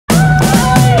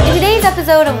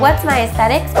episode of What's My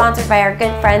Aesthetic, sponsored by our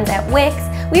good friends at Wix,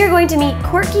 we are going to meet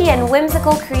quirky and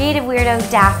whimsical creative weirdo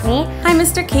Daphne. Hi,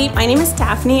 Mr. Kate. My name is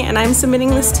Daphne, and I'm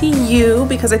submitting this to you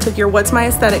because I took your What's My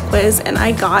Aesthetic quiz, and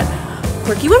I got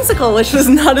quirky whimsical, which was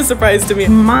not a surprise to me.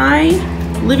 My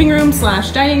living room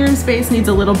slash dining room space needs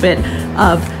a little bit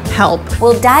of help.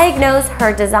 We'll diagnose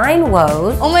her design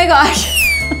woes. Oh my gosh.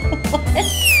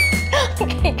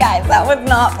 Okay guys, that was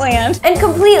not planned. And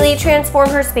completely transform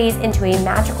her space into a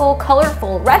magical,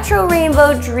 colorful, retro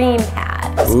rainbow dream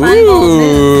pad. Ooh. I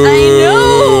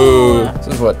know. This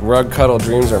is what rug cuddle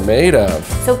dreams are made of.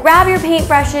 So grab your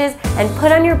paintbrushes and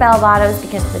put on your bell bottoms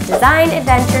because the design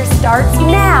adventure starts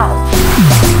now.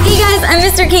 Hey guys, I'm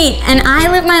Mr. Kate, and I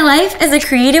live my life as a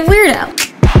creative weirdo.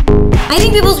 I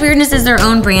think people's weirdness is their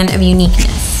own brand of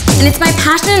uniqueness. And it's my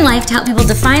passion in life to help people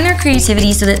define their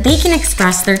creativity so that they can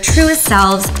express their truest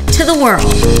selves to the world.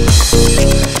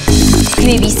 You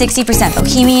may be 60%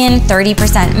 bohemian,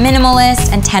 30% minimalist,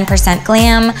 and 10%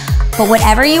 glam, but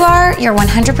whatever you are, you're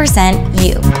 100%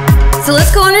 you. So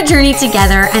let's go on a journey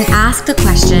together and ask the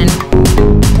question,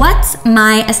 what's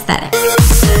my aesthetic?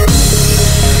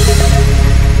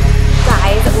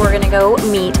 Guys, we're gonna go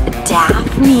meet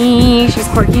Daphne. She's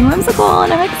quirky and whimsical,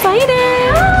 and I'm excited.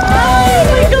 Oh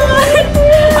my god,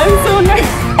 I'm so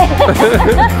nervous.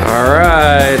 All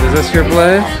right, is this your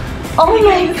place? Oh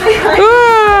my god.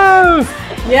 Oh!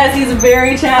 Yes, he's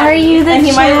very chatty. Are you the and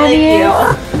he might like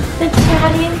chattiest? you. The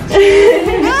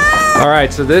chattiest. All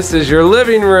right, so this is your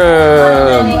living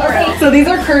room. So these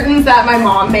are curtains that my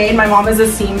mom made. My mom is a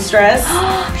seamstress.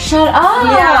 Shut up.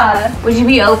 Yeah. Would you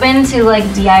be open to like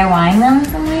DIYing them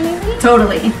some way maybe?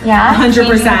 Totally. Yeah? 100%.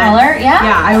 Changing color? Yeah?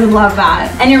 Yeah, I would love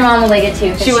that. And your mom would like it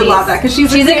too. She would love that because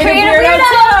she's a creative weirdo too.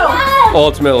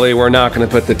 Ultimately, we're not going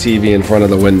to put the TV in front of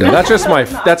the window. That's just my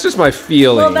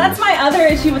feeling. Well, that's my other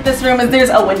issue with this room is there's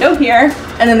a window here,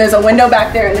 and then there's a window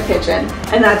back there in the kitchen,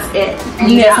 and that's it. And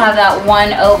you just have that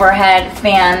one overhead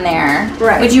fan there.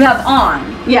 Right. Which you have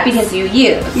on. Yes. Because you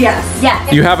use. Yes. Yes.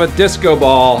 You have a disco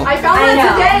ball. I found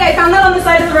that today. I found that on the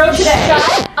side of the road today.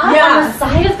 On the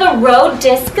side of the road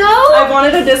disco? I've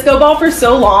wanted a disco ball for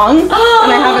so long, and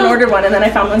I haven't ordered one, and then I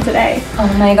found one today.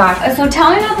 Oh my gosh. So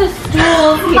tell me about the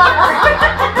stools here.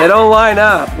 They don't line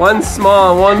up. One's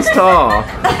small and one's tall.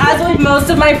 As with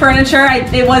most of my furniture,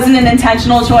 it wasn't an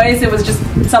intentional choice. It was just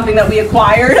something that we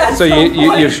acquired. So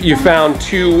you found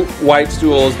two white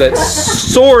stools that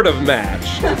sort of match.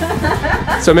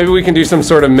 So maybe we can do some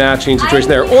sort of matching situation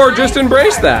there, or just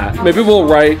embrace that. Maybe we'll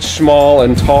write small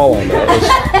and tall on those.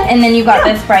 And then you got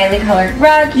this brightly colored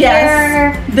rug Yes.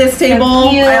 here. This table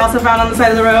I also found on the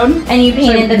side of the road. And you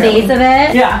painted the base of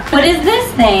it? Yeah. What is this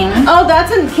thing? Oh,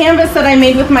 that's a canvas that I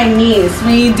made with my niece.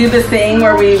 We do this thing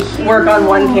where we work on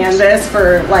one canvas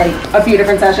for like a few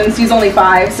different sessions. She's only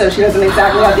 5, so she doesn't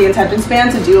exactly have the attention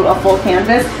span to do a full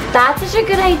canvas. That's such a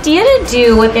good idea to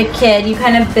do with a kid. You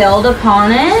kind of build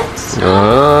upon it.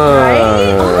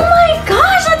 Right? Oh my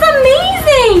gosh, that's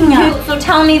amazing! So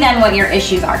tell me then what your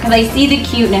issues are, because I see the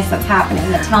cuteness that's happening,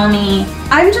 but tell me.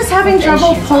 I'm just having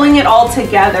trouble pulling it all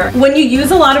together. When you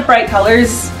use a lot of bright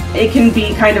colors, it can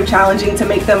be kind of challenging to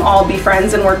make them all be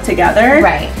friends and work together.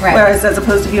 Right. Whereas as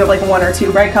opposed to if you have like 1 or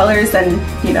 2 bright colors, then,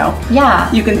 you know,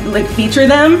 yeah, you can like feature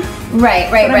them.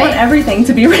 Right. I want everything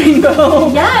to be rainbow.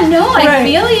 Yeah, no, I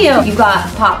feel you. You got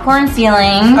popcorn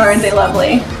ceilings. Aren't they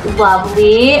lovely?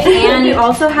 Lovely. And you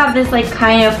also have this like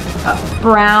kind of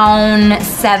brown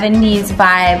 70s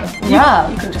vibe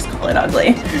rug. You can just call it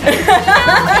ugly.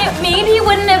 It maybe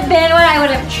wouldn't have been what I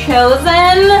would have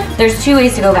chosen. There's 2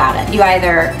 ways to go about it. You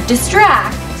either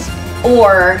distract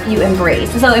or you embrace.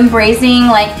 So embracing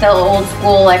like the old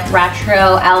school like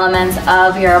retro elements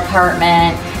of your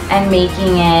apartment and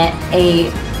making it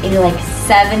a like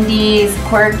 70s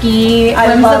quirky, I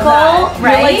whimsical, love that.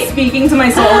 right? You're like speaking to my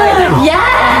soul right now.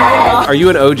 Yes! Are you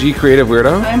an OG creative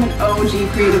weirdo? I'm an OG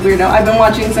creative weirdo. I've been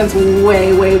watching since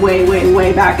way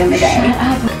back in the day.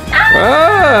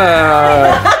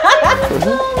 Ah.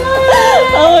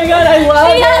 Oh my god, I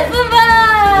love She has the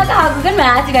best! Oh, good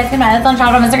math. You guys can math. It's on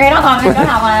shop.mrkate.com. You don't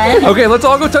have one. Okay, let's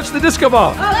all go touch the disco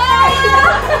ball.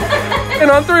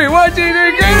 And on 3, 1, 2, 3, go!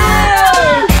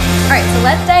 All right, so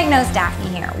let's diagnose Daphne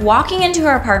here. Walking into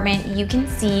her apartment, you can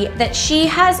see that she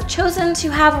has chosen to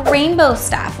have rainbow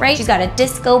stuff, right? She's got a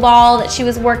disco ball that she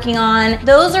was working on.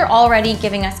 Those are already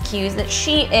giving us cues that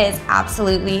she is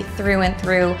absolutely through and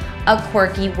through a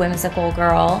quirky, whimsical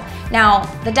girl. Now,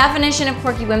 the definition of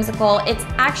quirky, whimsical, it's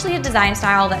actually a design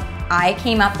style that I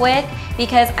came up with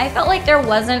because I felt like there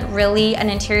wasn't really an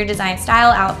interior design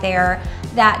style out there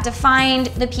that defined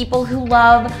the people who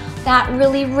love that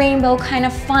really rainbow kind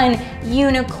of fun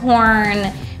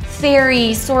unicorn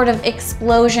fairy sort of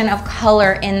explosion of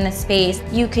color in the space.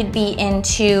 You could be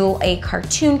into a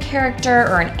cartoon character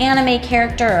or an anime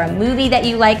character or a movie that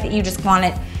you like that you just want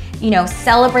it, you know,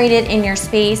 celebrated in your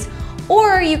space.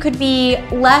 Or you could be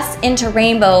less into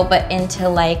rainbow, but into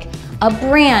like a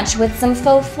branch with some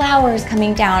faux flowers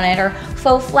coming down it, or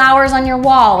faux flowers on your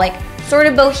wall, like sort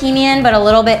of bohemian, but a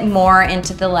little bit more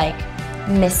into the like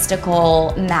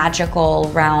mystical, magical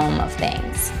realm of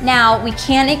things. Now, we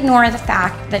can't ignore the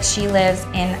fact that she lives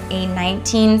in a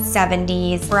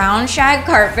 1970s brown shag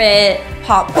carpet,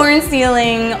 popcorn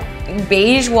ceiling,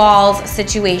 beige walls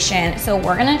situation. So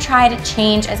we're gonna try to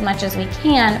change as much as we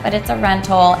can, but it's a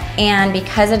rental. And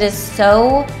because it is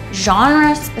so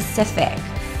genre specific,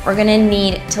 we're gonna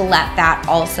need to let that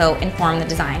also inform the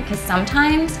design, because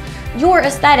sometimes your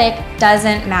aesthetic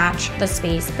doesn't match the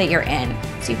space that you're in.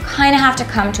 So you kind of have to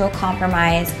come to a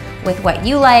compromise with what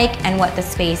you like and what the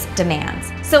space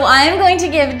demands. So I'm going to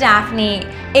give Daphne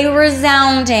a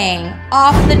resounding,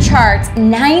 off the charts,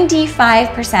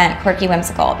 95% quirky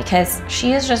whimsical, because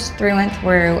she is just through and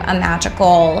through a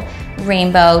magical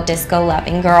rainbow disco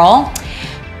loving girl.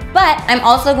 But I'm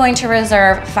also going to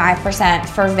reserve 5%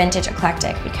 for vintage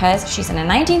eclectic, because she's in a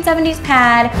 1970s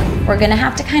pad. We're gonna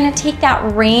have to kind of take that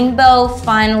rainbow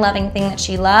fun loving thing that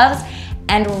she loves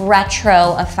and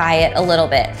retroify it a little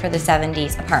bit for the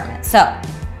 70s apartment. So,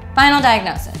 final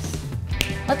diagnosis.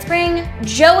 Let's bring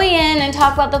Joey in and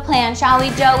talk about the plan, shall we?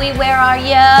 Joey, where are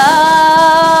you?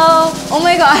 Oh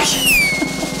my gosh.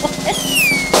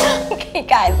 Okay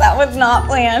guys, that was not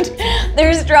planned.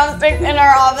 There's drumsticks in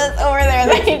our office over there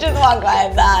that he just walked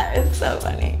by. That is so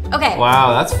funny. Okay.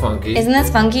 Wow, that's funky. Isn't this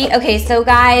funky? Okay, so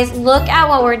guys, look at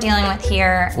what we're dealing with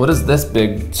here. What is this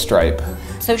big stripe?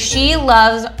 So she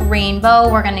loves rainbow.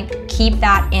 We're gonna keep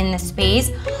that in the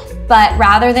space. But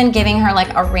rather than giving her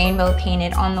like a rainbow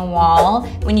painted on the wall,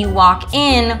 when you walk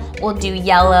in, we'll do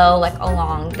yellow like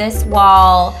along this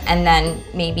wall, and then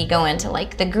maybe go into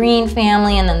like the green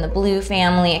family and then the blue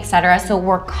family, etc. So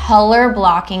we're color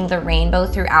blocking the rainbow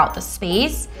throughout the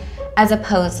space, as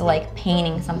opposed to like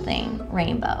painting something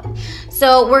rainbow.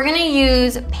 So we're gonna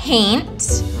use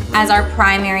paint as our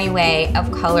primary way of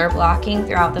color blocking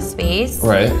throughout the space.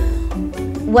 Right.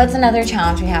 What's another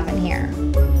challenge we have in here?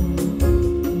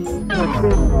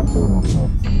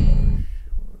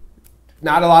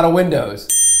 Not a lot of windows.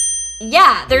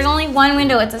 Yeah, there's only one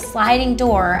window. It's a sliding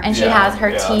door, and she has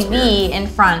her TV in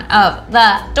front of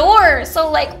the door. So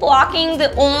like blocking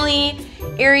the only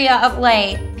area of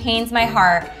light pains my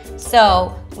heart.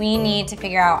 So we need to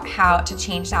figure out how to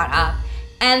change that up.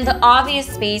 And the obvious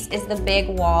space is the big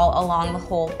wall along the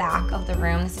whole back of the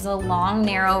room. This is a long,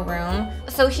 narrow room.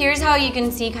 So here's how you can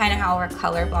see kind of how we're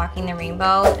color blocking the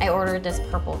rainbow. I ordered this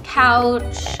purple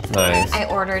couch. Nice. I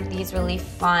ordered these really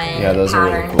fun those are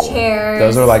pattern really cool. chairs.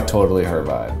 Those are like totally her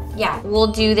vibe. Yeah,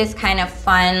 we'll do this kind of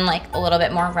fun, like a little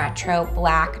bit more retro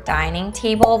black dining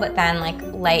table, but then like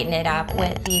lighten it up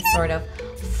with these sort of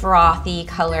frothy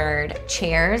colored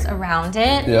chairs around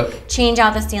it. Yep. Change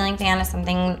out the ceiling fan to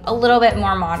something a little bit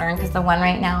more modern, because the one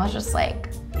right now is just like,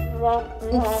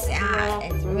 it's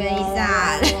sad, it's really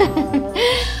sad.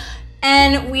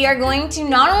 And we are going to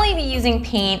not only be using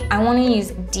paint, I want to use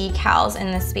decals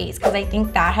in this space, because I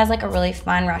think that has like a really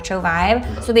fun retro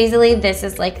vibe. So basically this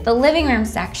is like the living room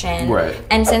section. Right.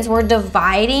 And since we're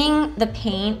dividing the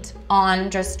paint on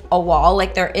just a wall,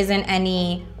 like there isn't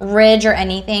any ridge or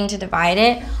anything to divide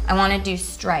it, I want to do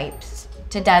stripes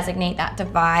to designate that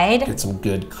divide. Get some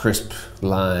good crisp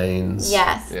lines.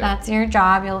 Yes, that's your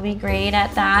job. You'll be great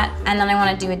at that. And then I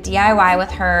want to do a DIY with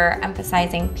her,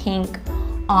 emphasizing pink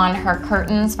on her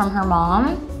curtains from her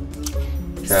mom.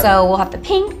 Okay. So we'll have the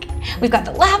pink, we've got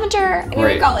the lavender, and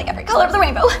we've got like every color of the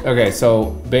rainbow. Okay,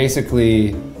 so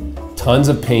basically tons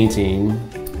of painting.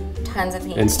 Tons of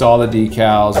paint. Install the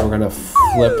decals. We're gonna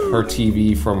flip her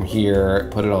TV from here,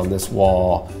 put it on this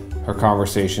wall. Her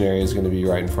conversation area is gonna be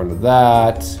right in front of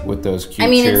that with those cute chairs. I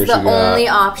mean, it's the only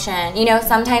option. You know,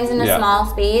 sometimes in a small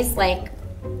space, like,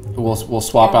 We'll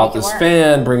swap out this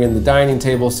fan, bring in the dining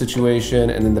table situation,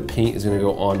 and then the paint is gonna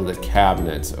go onto the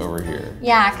cabinets over here.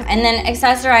 Yeah, and then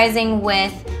accessorizing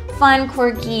with fun,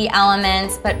 quirky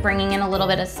elements, but bringing in a little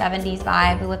bit of 70s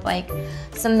vibe with like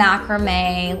some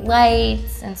macrame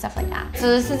lights and stuff like that. So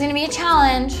this is gonna be a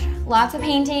challenge. Lots of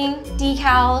painting,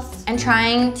 decals, and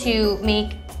trying to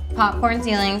make popcorn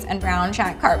ceilings and brown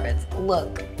shag carpets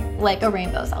look like a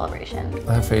rainbow celebration.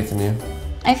 I have faith in you.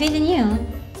 I have faith in you.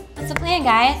 That's the plan,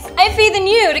 guys. I have faith in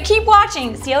you to keep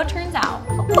watching to see how it turns out.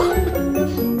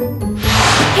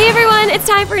 Hey everyone, it's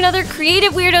time for another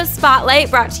Creative Weirdo Spotlight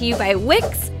brought to you by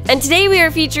Wix. And today we are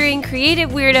featuring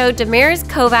creative weirdo Damaris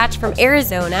Kovac from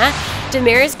Arizona.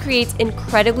 Damaris creates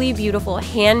incredibly beautiful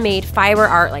handmade fiber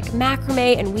art like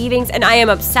macrame and weavings, and I am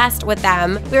obsessed with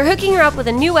them. We're hooking her up with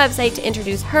a new website to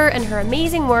introduce her and her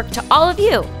amazing work to all of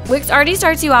you. Wix already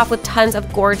starts you off with tons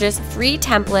of gorgeous free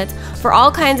templates for all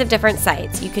kinds of different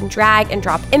sites. You can drag and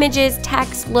drop images,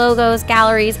 text, logos,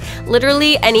 galleries,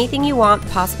 literally anything you want. The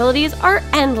possibilities are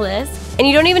endless. And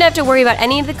you don't even have to worry about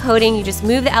any of the coding, you just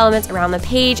move the elements around the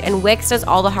page and Wix does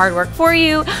all the hard work for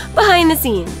you behind the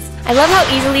scenes. I love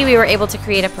how easily we were able to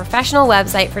create a professional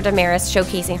website for Damaris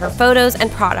showcasing her photos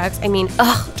and products. I mean,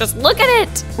 ugh, just look at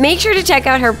it! Make sure to check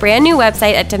out her brand new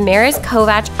website at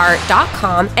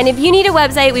damariskovachart.com. And if you need a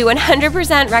website, we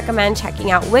 100% recommend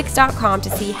checking out wix.com to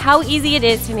see how easy it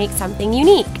is to make something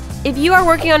unique. If you are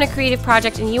working on a creative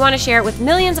project and you want to share it with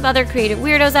millions of other creative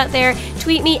weirdos out there,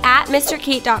 tweet me at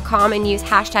mrkate.com and use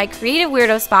hashtag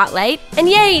creativeweirdospotlight. And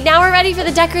yay, now we're ready for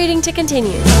the decorating to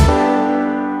continue.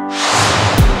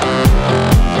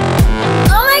 Oh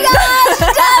my gosh,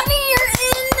 Daphne, you're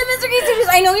in the Mr. Kate Studios.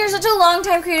 I know you're such a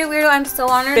long-time creative weirdo. I'm so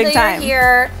honored that you're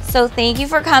here. So thank you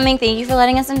for coming. Thank you for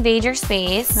letting us invade your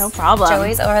space. No problem.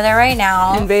 Joey's over there right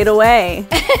now. Invade away.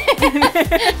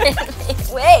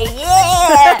 Wait,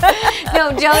 yeah.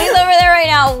 No, Joey's over there right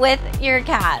now with your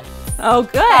cats. Oh,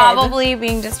 good. Probably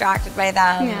being distracted by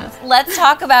them. Yes. Let's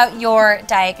talk about your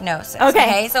diagnosis.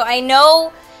 Okay. So I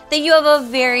know that you have a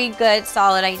very good,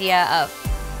 solid idea of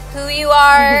who you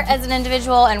are as an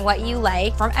individual and what you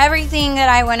like. From everything that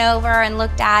I went over and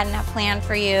looked at and have planned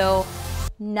for you,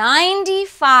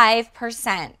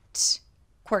 95%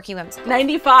 quirky whimsical.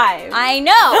 95. I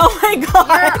know. Oh my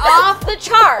god. You're off the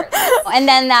charts. And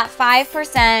then that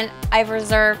 5% I've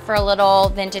reserved for a little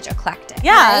vintage eclectic.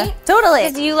 Yeah, right? totally.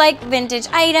 Because you like vintage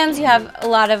items, you have a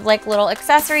lot of like little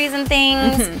accessories and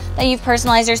things that you've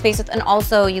personalized your space with, and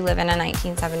also you live in a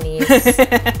 1970s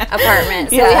apartment.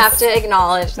 So we have to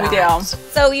acknowledge that. We do.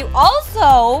 So you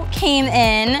also came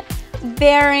in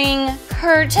bearing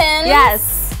curtains.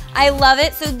 Yes. I love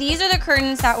it. So these are the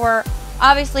curtains that were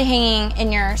obviously hanging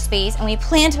in your space, and we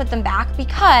plan to put them back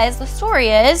because the story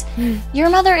is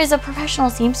your mother is a professional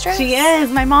seamstress. She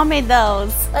is. My mom made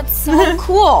those. That's so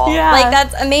cool. Yeah. Like,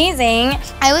 that's amazing.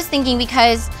 I was thinking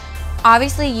because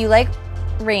obviously you like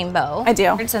rainbow. I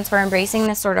do. Since we're embracing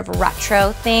this sort of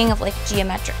retro thing of like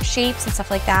geometric shapes and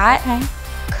stuff like that. Okay.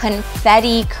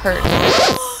 Confetti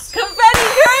curtains. Confetti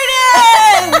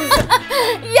curtains!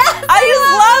 Yes! I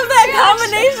love that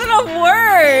combination of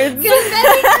words.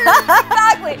 Confetti curtains,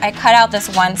 exactly. I cut out this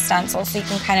one stencil so you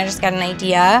can kind of just get an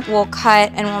idea. We'll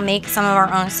cut and we'll make some of our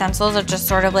own stencils of just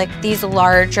sort of like these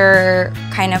larger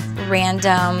kind of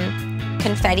random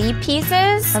confetti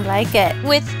pieces. I like it.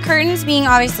 With curtains being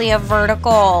obviously a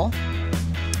vertical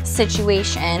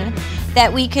situation,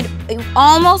 that we could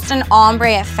almost an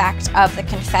ombre effect of the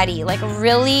confetti, like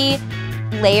really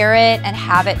layer it and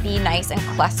have it be nice and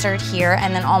clustered here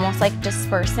and then almost like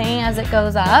dispersing as it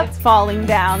goes up. It's falling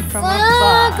down from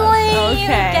above. Exactly, Okay. you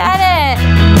get it.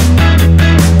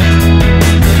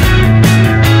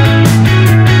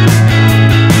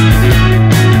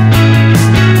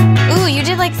 Ooh, you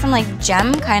did like some like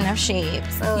gem kind of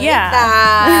shapes. I like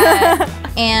that.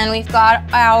 And we've got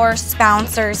our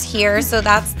spouncers here. So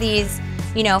that's these,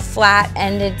 you know,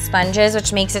 flat-ended sponges,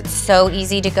 which makes it so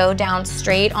easy to go down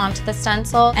straight onto the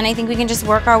stencil. And I think we can just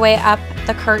work our way up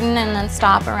the curtain and then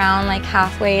stop around like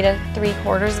halfway to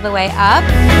 3/4 of the way up.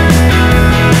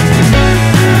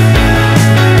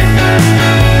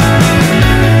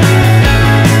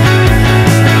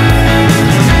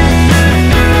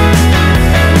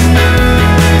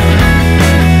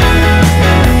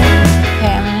 Okay,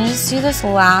 I'm gonna just do this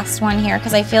last one here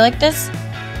because I feel like this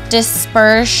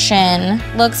dispersion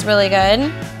looks really good.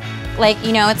 Like,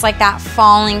 you know, it's like that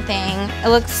falling thing. It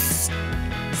looks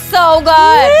so good,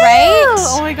 right?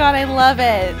 Oh my god, I love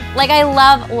it. Like, I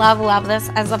love this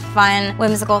as a fun,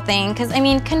 whimsical thing. Because, I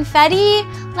mean, confetti,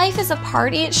 life is a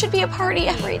party. It should be a party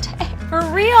every day. For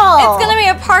real. It's gonna be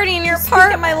a party in your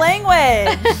Speaking my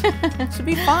language. It should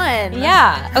be fun.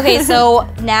 Yeah. Okay, so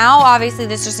now obviously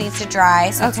this just needs to dry.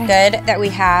 So it's good that we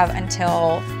have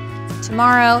until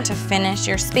tomorrow to finish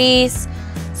your space.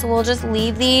 So we'll just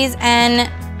leave these and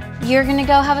you're gonna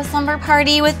go have a slumber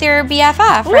party with your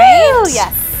BFF, right? Woo,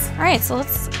 yes. All right, so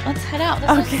let's head out.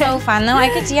 This is so fun though. I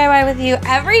could DIY with you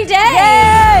every day.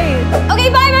 Yay!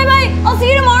 Okay, bye. I'll see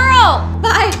you tomorrow.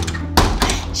 Bye.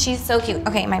 She's so cute.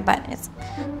 Okay, my butt is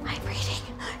vibrating.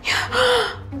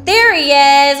 There he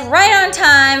is, right on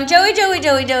time. Joey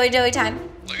time.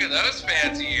 Look at those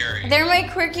fancy earrings. They're my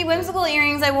quirky, whimsical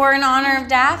earrings I wore in honor of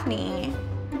Daphne.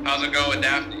 How's it going with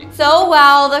Daphne? So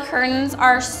well, the curtains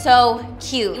are so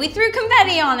cute. We threw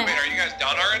confetti on it. Wait, are you guys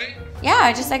done already? Yeah,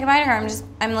 I just said goodbye to her.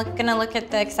 I'm gonna look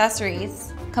at the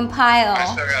accessories. Compile. I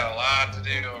still got a lot to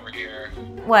do over here.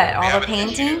 What, all the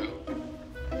painting?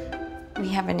 We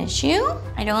have an issue?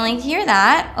 I don't like to hear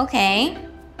that. Okay.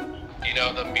 You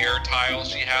know the mirror tiles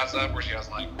she has up, where she has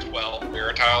like 12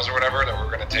 mirror tiles or whatever, that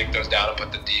we're gonna take those down and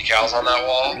put the decals on that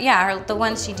wall? Yeah, the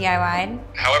ones she DIY'd.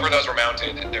 However those were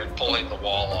mounted, they're pulling the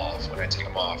wall off when I take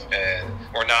them off. And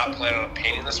we're not planning on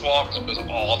painting this wall because it goes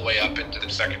all the way up into the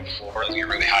second floor. You're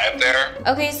really high up there.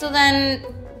 Okay, so then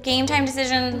game time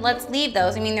decision, let's leave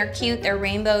those. I mean, they're cute, they're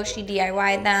rainbow, she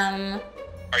DIY'd them.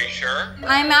 Are you sure?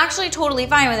 I'm actually totally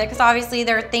fine with it because obviously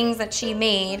there are things that she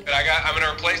made. But I'm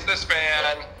gonna replace this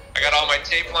fan. I got all my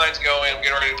tape lines going. I'm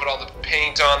getting ready to put all the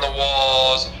paint on the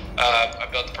walls. I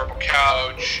built the purple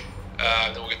couch.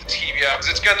 Then we'll get the TV out because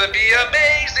it's gonna be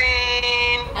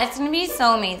amazing. It's gonna be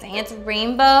so amazing. It's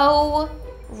rainbow,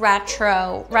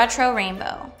 retro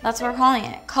rainbow. That's what we're calling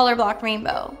it. Color block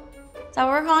rainbow. Is that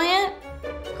what we're calling it?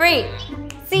 Great.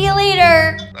 See you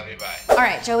later. Love you, bye. All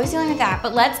right, Joey's dealing with that,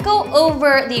 but let's go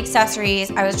over the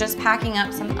accessories. I was just packing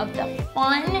up some of the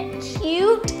fun,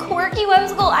 cute, quirky,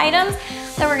 whimsical items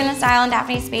that we're gonna style in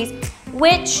Daphne's space,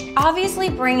 which obviously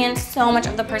bring in so much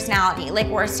of the personality. Like,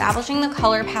 we're establishing the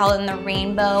color palette and the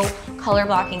rainbow color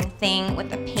blocking thing with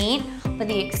the paint, but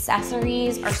the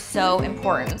accessories are so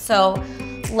important. So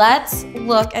let's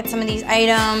look at some of these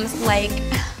items. Like,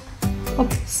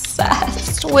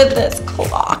 obsessed with this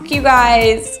clock, you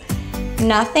guys.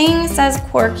 Nothing says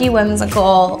quirky,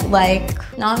 whimsical like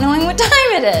not knowing what time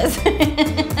it is.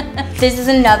 This is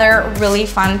another really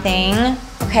fun thing.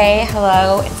 Okay,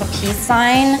 hello, it's a peace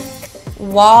sign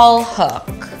wall hook.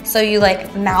 So you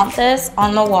like mount this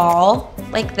on the wall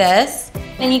like this,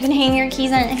 and you can hang your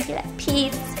keys on it and get that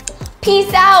peace.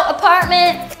 Peace out,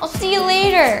 apartment. I'll see you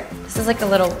later. This is like a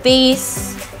little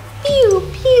vase.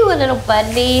 Pew, pew, a little bud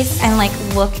vase. And like,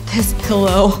 look at this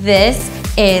pillow. This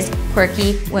is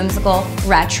quirky, whimsical,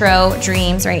 retro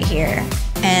dreams right here.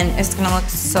 And it's gonna look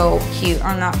so cute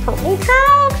on that purple couch.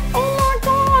 Oh my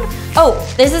God.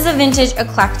 Oh, this is a vintage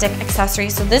eclectic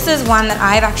accessory. So this is one that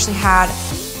I've actually had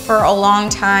for a long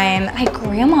time. My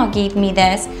grandma gave me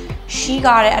this. She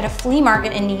got it at a flea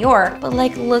market in New York. But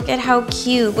like, look at how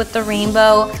cute with the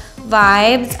rainbow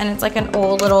vibes, and it's like an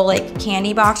old little like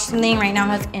candy box or something. Right now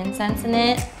it has incense in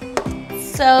it.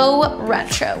 So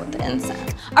retro with the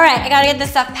incense. All right, I gotta get this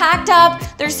stuff packed up.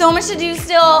 There's so much to do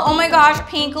still. Oh my gosh,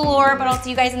 paint galore, but I'll see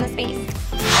you guys in the space.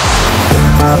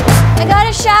 I got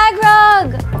a shag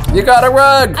rug. You got a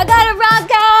rug. I got a rug,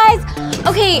 guys.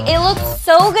 Okay, it looks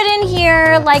so good in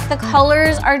here. Like, the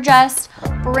colors are just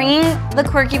bringing the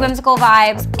quirky, whimsical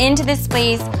vibes into this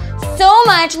space so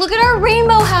much. Look at our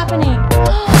rainbow happening.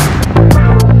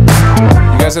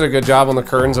 You guys did a good job on the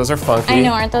curtains. Those are funky. I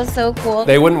know, aren't those so cool?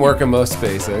 They wouldn't work in most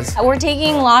spaces. We're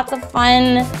taking lots of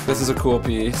fun. This is a cool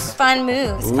piece. Fun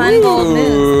moves, fun bold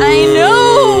moves. I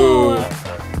know.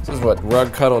 This is what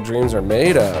rug cuddle dreams are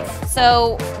made of.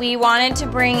 So we wanted to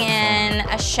bring in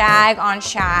a shag on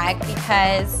shag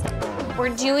because we're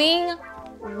doing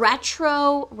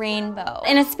retro rainbow.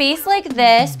 In a space like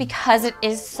this, because it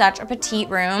is such a petite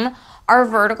room, our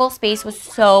vertical space was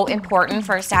so important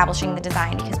for establishing the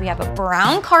design because we have a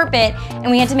brown carpet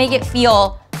and we had to make it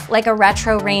feel like a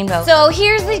retro rainbow. So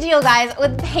here's the deal, guys,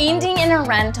 with painting in a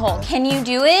rental. Can you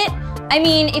do it? I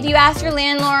mean, if you ask your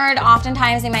landlord,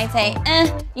 oftentimes they might say,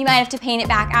 you might have to paint it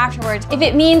back afterwards. If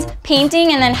it means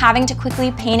painting and then having to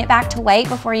quickly paint it back to white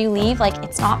before you leave, like,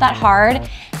 it's not that hard.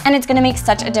 And it's gonna make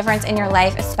such a difference in your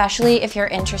life, especially if you're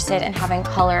interested in having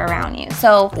color around you.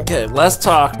 So. Okay, less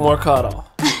talk, more cuddle.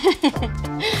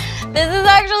 This is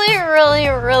actually a really,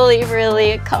 really,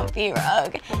 really comfy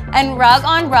rug. And rug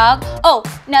on rug. Oh,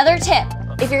 another tip.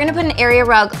 If you're gonna put an area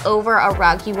rug over a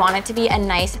rug, you want it to be a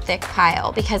nice thick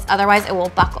pile because otherwise it will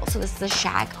buckle. So this is a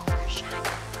shag over shag.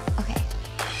 Okay.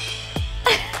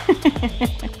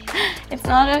 It's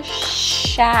not a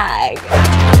shag.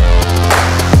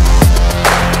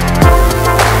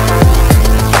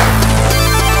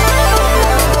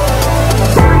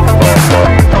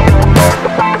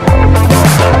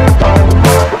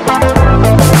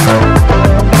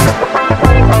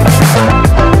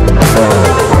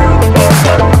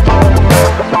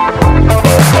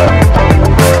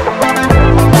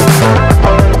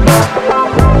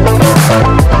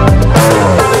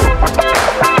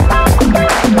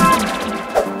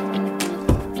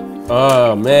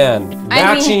 Oh man,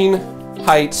 matching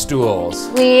height stools.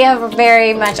 We have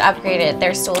very much upgraded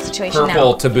their stool situation now.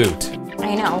 Purple to boot.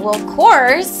 I know, well, of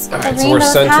course. All right, so we're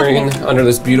centering under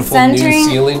this beautiful new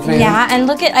ceiling fan. Yeah, and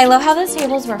look at, I love how this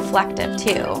table's reflective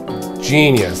too.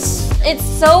 Genius. It's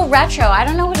so retro. I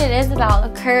don't know what it is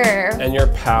about the curve. And your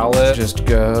palette just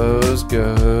goes,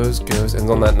 ends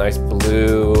on that nice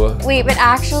blue. Wait, but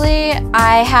actually,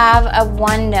 I have a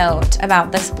one note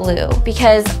about this blue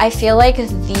because I feel like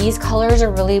these colors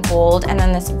are really bold and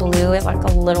then this blue is like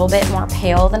a little bit more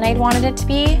pale than I'd wanted it to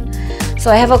be. So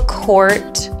I have a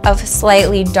quart of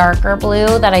slightly darker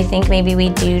blue that I think maybe we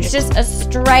do. Just a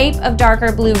stripe of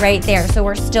darker blue right there. So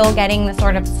we're still getting the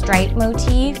sort of stripe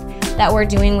motif that we're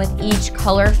doing with each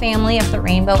color family of the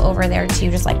rainbow over there too.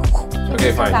 Just like,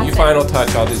 okay, fine. You final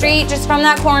touch, I'll do straight, just from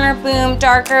that corner, boom,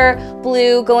 darker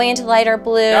blue, going into lighter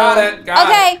blue. Got it, got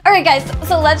it. Okay, all right guys,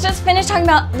 so let's just finish talking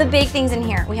about the big things in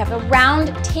here. We have the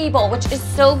round table, which is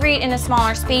so great in a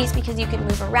smaller space because you can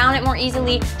move around it more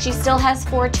easily. She still has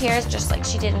 4 chairs, just like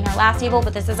she did in her last table,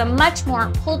 but this is a much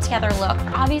more pulled together look.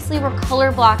 Obviously, we're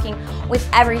color blocking with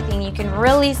everything. You can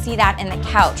really see that in the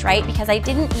couch, right? Because I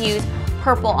didn't use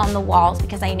purple on the walls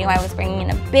because I knew I was bringing in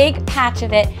a big patch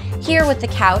of it here with the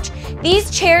couch.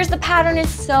 These chairs, the pattern is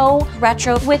so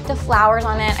retro with the flowers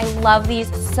on it. I love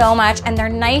these so much and they're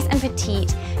nice and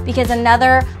petite because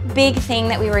another big thing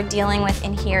that we were dealing with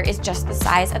in here is just the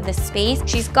size of this space.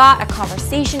 She's got a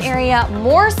conversation area,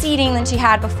 more seating than she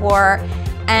had before,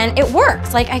 and it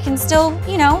works. Like I can still,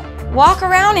 you know, walk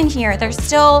around in here. There's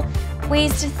still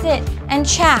ways to sit and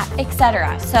chat,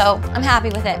 etc. So I'm happy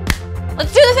with it.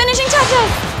 Let's do the finishing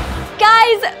touches.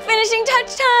 Guys, finishing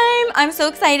touch time. I'm so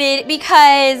excited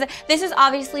because this is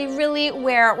obviously really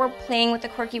where we're playing with the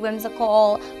quirky,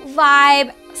 whimsical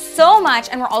vibe so much,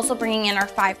 and we're also bringing in our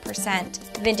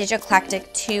 5% vintage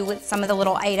eclectic too with some of the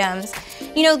little items.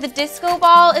 You know, the disco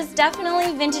ball is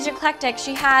definitely vintage eclectic.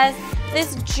 She has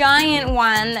this giant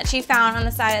one that she found on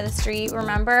the side of the street,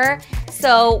 remember?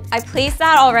 So I placed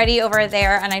that already over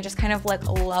there and I just kind of like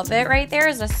love it right there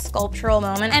as a sculptural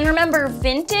moment. And remember,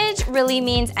 vintage really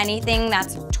means anything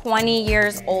that's 20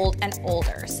 years old and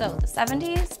older. So the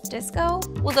 70s disco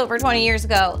was over 20 years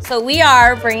ago. So we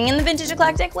are bringing in the vintage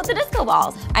eclectic with the disco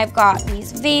balls. I've got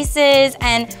these vases,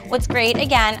 and what's great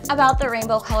again about the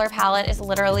rainbow color palette is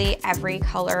literally every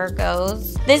color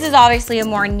goes. This is obviously a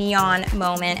more neon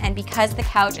moment, and because the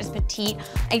couch is petite,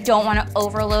 I don't want to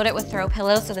overload it with throw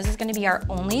pillows, so this is going to be our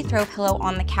only throw pillow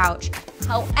on the couch.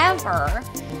 However,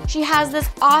 she has this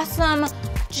awesome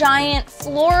giant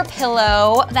floor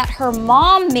pillow that her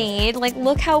mom made. Like,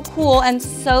 look how cool, and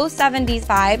so 70s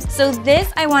vibes. So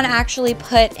this I want to actually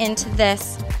put into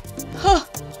this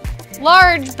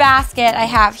large basket I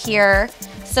have here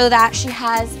so that she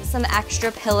has some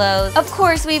extra pillows. Of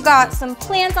course, we've got some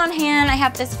plants on hand. I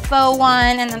have this faux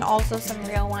one and then also some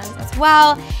real ones as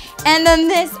well. And then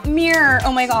this mirror,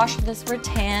 oh my gosh, this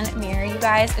rattan mirror, you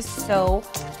guys, is so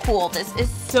cool. This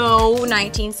is so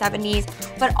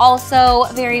 1970s, but also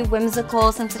very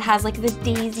whimsical since it has like the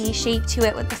daisy shape to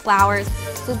it with the flowers.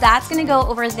 So that's gonna go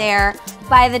over there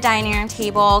by the dining room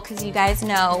table, because you guys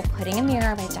know putting a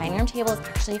mirror by the dining room table is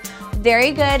actually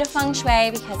very good feng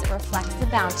shui because it reflects the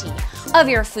bounty of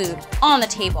your food on the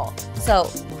table. So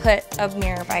put a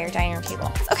mirror by your dining room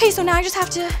table. Okay, so now I just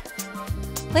have to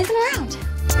place them around.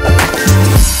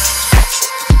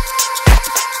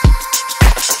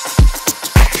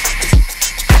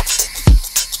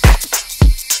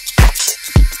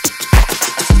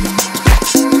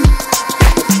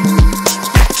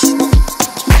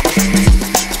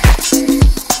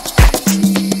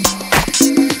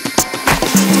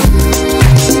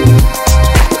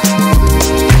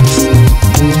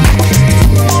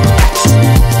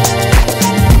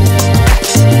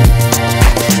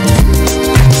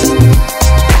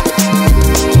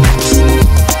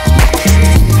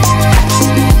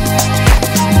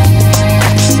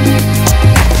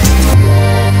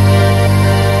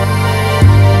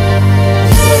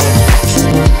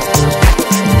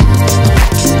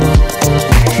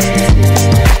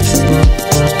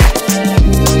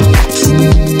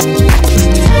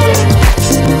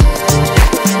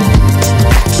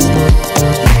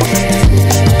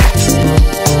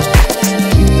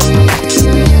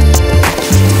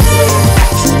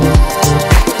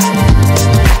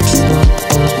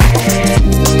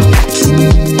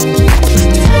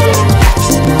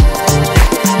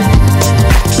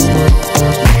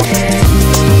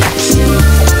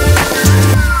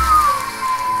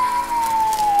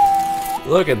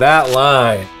 Look at that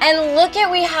line. And look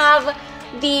at, we have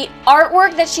the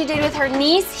artwork that she did with her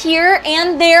niece here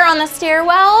and there on the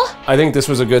stairwell. I think this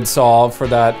was a good solve for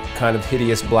that kind of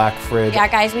hideous black fridge. Yeah,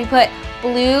 guys, we put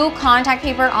blue contact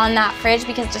paper on that fridge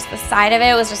because just the side of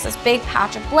it was just this big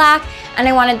patch of black, and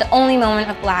I wanted the only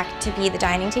moment of black to be the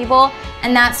dining table,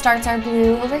 and that starts our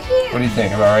blue over here. What do you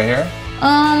think, about right here?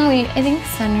 Wait, I think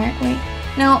center, wait.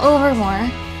 No, over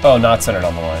more. Oh, not centered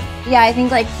on the line. Yeah, I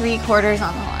think like 3/4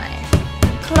 on the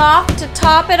line. Clock to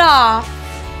top it off.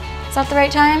 Is that the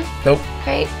right time? Nope.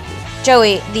 Great.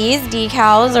 Joey, these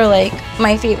decals are like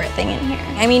my favorite thing in here.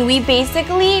 I mean, we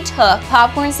basically took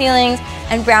popcorn ceilings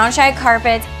and brown shag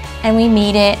carpets and we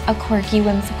made it a quirky,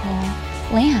 whimsical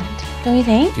land. Don't you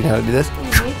think? Do you know how to do this?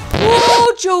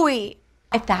 Whoa, Joey!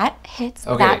 If that hits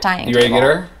that dining You ready to get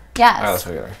her? Yes. All right, let's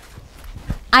go get her.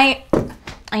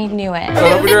 I knew it.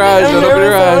 Don't open your eyes, don't open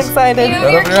your eyes. So excited. You're Don't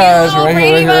open cute your eyes, little right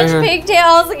here, Brady right Bunch here.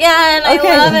 pigtails again. I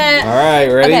love it. All right,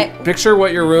 ready? Okay. Picture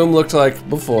what your room looked like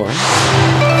before.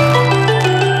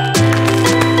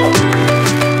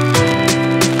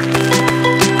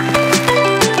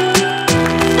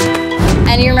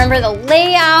 And you remember the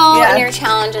layout Yeah. and your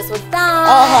challenges with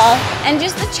that. And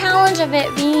just the challenge of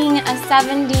it being a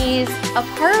 70s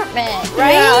apartment,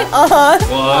 right? Yeah.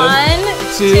 One,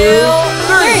 2,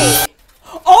 3.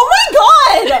 Oh my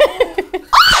god!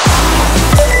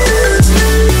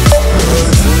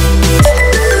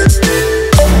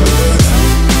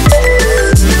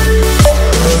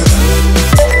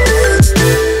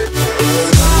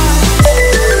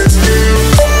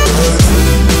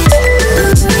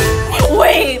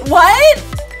 Wait, what?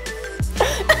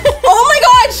 Oh my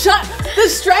god, the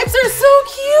stripes are so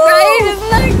cute! Right? Isn't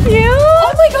that cute?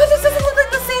 Oh my god, this doesn't look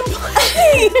like the same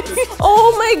place!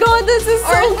 Oh my god, this is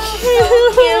so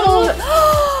cute!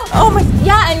 Oh my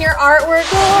Yeah, and your artwork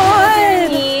God.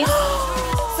 underneath.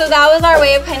 So that was our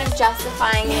way of kind of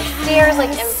justifying the stairs, like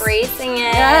embracing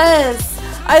it. Yes!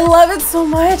 I love it so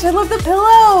much. I love the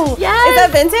pillow. Yes. Is that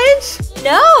vintage?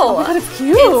 No. Oh my god, it's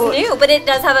cute. It's new, but it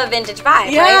does have a vintage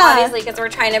vibe, Yeah. right? Obviously, because we're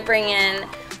trying to bring in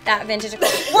that vintage.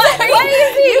 What?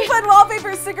 You put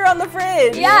wallpaper sticker on the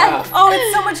fridge. Yes. Oh,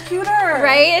 it's so much cuter.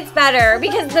 Right? It's better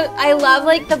because I love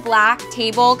like the black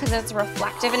table because it's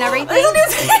reflective and everything.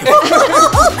 There's a new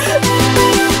table.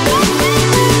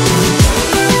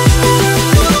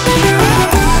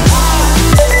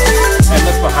 And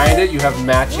look behind it, you have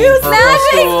matching purple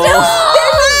matching stools.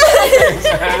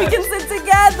 We can sit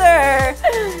together.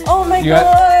 Oh my You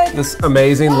god. got this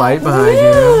amazing light behind you.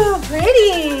 Ooh,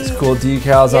 pretty. These cool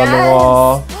decals on the Yes.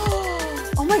 wall.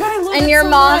 Oh my god, I love it And your so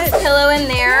mom's much. pillow in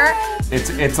there.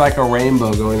 It's like a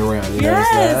rainbow going around. You notice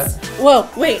Yes. that? Whoa,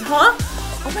 wait, huh?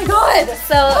 Oh my god.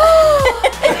 So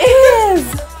It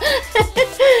is.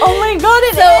 Oh my god,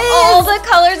 it is. So all the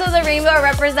colors of the rainbow are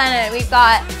represented. We've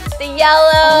got the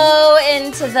yellow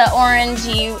into the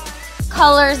orangey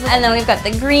colors, and then we've got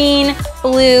the green,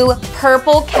 blue,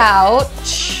 purple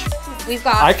couch. We've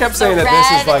got I kept saying the that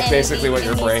this is red like and basically what the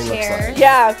your brain looks chairs. like.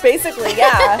 Yeah, basically,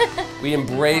 yeah. We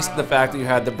embraced the fact that you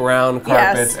had the brown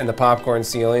carpets Yes. and the popcorn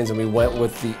ceilings, and we went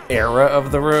with the era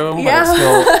of the room, Yeah. but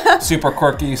it's still super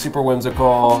quirky, super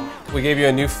whimsical. We gave you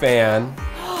a new fan.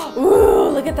 Ooh,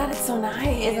 look at that, it's so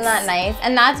nice. Isn't that nice?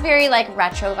 And that's very like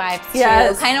retro vibes too.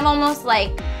 Yes. Kind of almost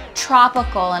like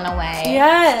tropical in a way.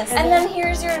 Yes. And then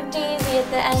here's your daisy at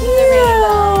the end of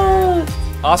the rainbow.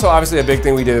 Also, obviously, a big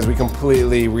thing we did is we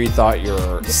completely rethought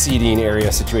your seating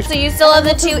area situation. So you still have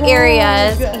the two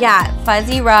areas. Yeah,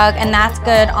 fuzzy rug, and that's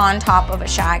good on top of a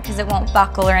shag because it won't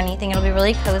buckle or anything. It'll be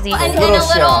really cozy. And a little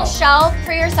little shelf. shelf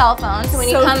for your cell phone. So when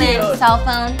you So come in, cute. cell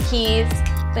phone, keys,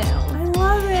 boom. I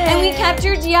love it. And we kept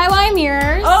your DIY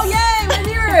mirrors. Oh yay, my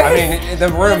mirrors. I mean, the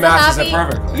room matches it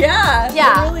happy. perfectly. yeah,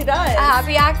 Yeah. it really does. A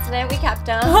happy accident, we kept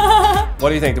them. What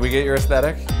do you think? Did we get your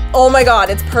aesthetic? Oh my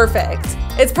god, it's perfect.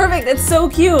 It's perfect, it's so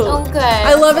cute. Oh, good.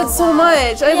 I love it so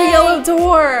much. I have a Yay. yellow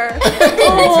door.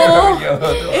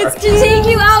 It's It's To cute. take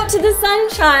you out to the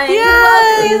sunshine.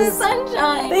 Yes. You love to see the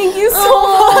sunshine. Thank you so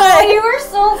Oh, much. you were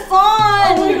so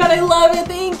fun. Oh my god, I love it.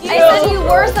 Thank you. I said you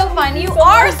were so fun. You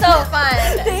are so fun.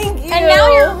 Thank you. And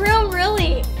now your room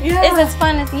really Yeah. is as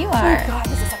fun as you Oh are. my god,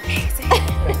 this is amazing.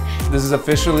 This is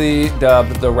officially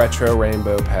dubbed the Retro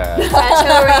Rainbow Pad.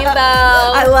 Retro rainbow.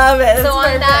 I love it. So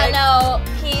on that note,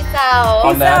 peace out.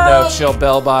 On that out. note, she'll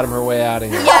bell bottom her way out of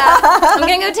here. Yeah, I'm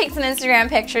gonna go take some Instagram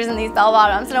pictures in these bell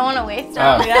bottoms. I don't want to waste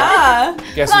them. Oh. Yeah.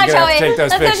 Guess Come on, we're gonna have Joey. to take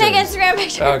those Let's pictures. go take Instagram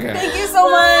pictures. Okay. Thank you so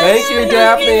much. Thank you,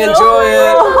 Daphne. Enjoy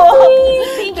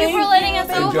it. Thank you for letting us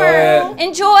Enjoy over. it.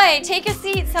 Enjoy. Take a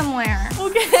seat somewhere.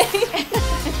 Okay.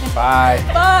 Bye.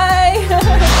 Bye.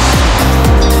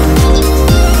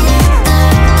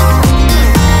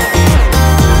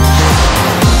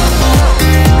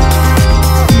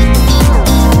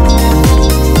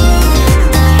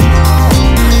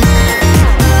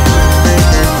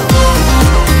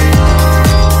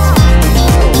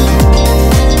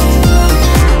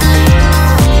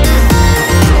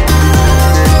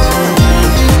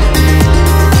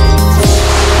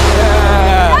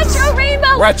 Retro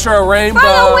rainbow. Retro Rainbow. For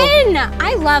the win!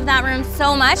 I love that room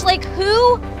so much. Like,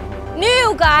 who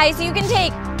new, guys. So you can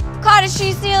take cottage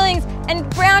cheese ceilings and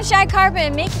brown shag carpet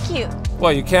and make it cute.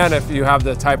 Well, you can if you have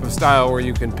the type of style where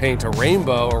you can paint a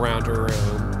rainbow around your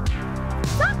room.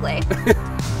 Exactly.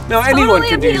 No, anyone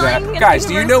can do that. appealing and Guys,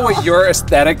 do you know what universal. your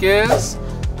aesthetic is?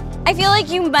 I feel like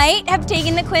you might have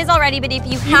taken the quiz already, but if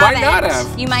you might haven't, not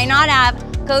have. you might not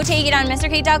have. Go take it on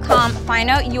mrkate.com. Find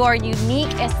out your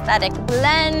unique aesthetic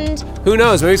blend. Who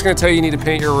knows? Maybe it's going to tell you you need to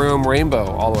paint your room rainbow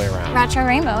all the way around. Retro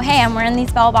rainbow. Hey, I'm wearing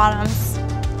these bell bottoms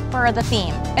for the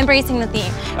theme. Embracing the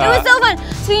theme. It was so fun.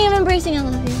 Speaking of embracing, I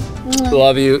love you.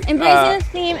 Love you. Embracing the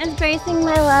theme, embracing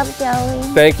my love, Joey.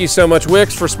 Thank you so much,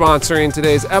 Wix, for sponsoring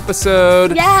today's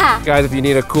episode. Yeah. Guys, if you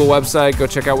need a cool website, go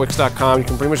check out Wix.com. You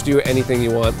can pretty much do anything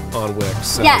you want on Wix.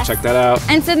 So Yes. check that out.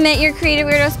 And submit your Creative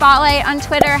Weirdo Spotlight on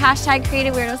Twitter, hashtag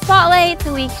Creative Weirdo Spotlight,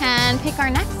 so we can pick our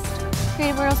next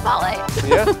Creative Weirdo Spotlight.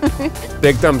 Yeah.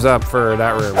 Big thumbs up for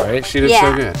that room, right? She did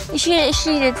so good. She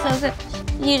did so good.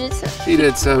 You did so She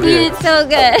did so You good. did so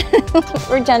good.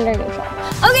 We're gender neutral.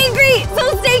 Okay, great.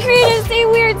 So stay creative, stay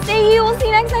weird, stay you. We'll see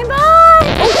you next time.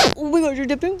 Bye. Oh my gosh, you're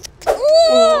dipping.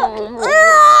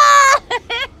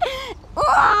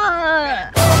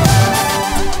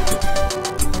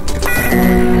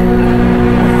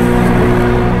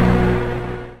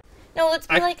 No, let's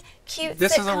be like cute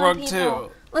This is a sitcom rug people.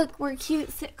 too. Look, we're cute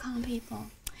sitcom people.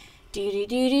 Do do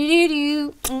do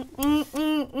do do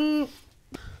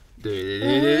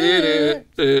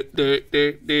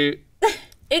do.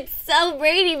 It's so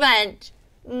Brady Bunch.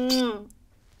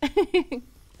 Okay,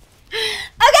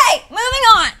 moving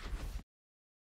on.